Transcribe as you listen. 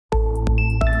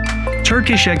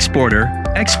Turkish Exporter,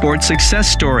 Export Success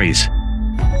Stories.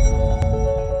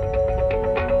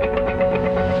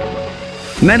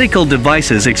 Medical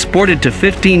devices exported to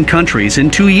 15 countries in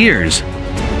 2 years.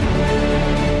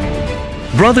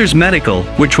 Brothers Medical,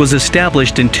 which was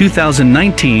established in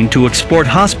 2019 to export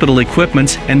hospital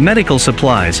equipments and medical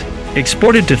supplies,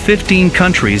 exported to 15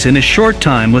 countries in a short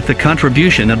time with the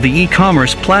contribution of the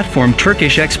e-commerce platform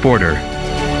Turkish Exporter.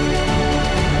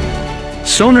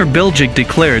 Soner Bilgiç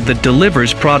declared that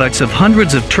delivers products of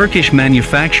hundreds of Turkish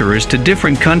manufacturers to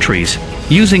different countries,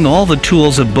 using all the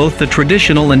tools of both the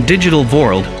traditional and digital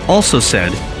world, also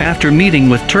said, after meeting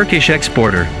with Turkish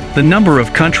Exporter, the number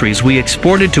of countries we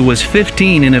exported to was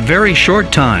 15 in a very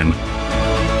short time.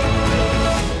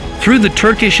 Through the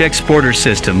Turkish Exporter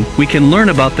system, we can learn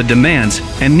about the demands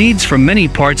and needs from many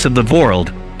parts of the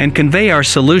world, and convey our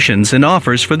solutions and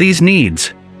offers for these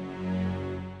needs.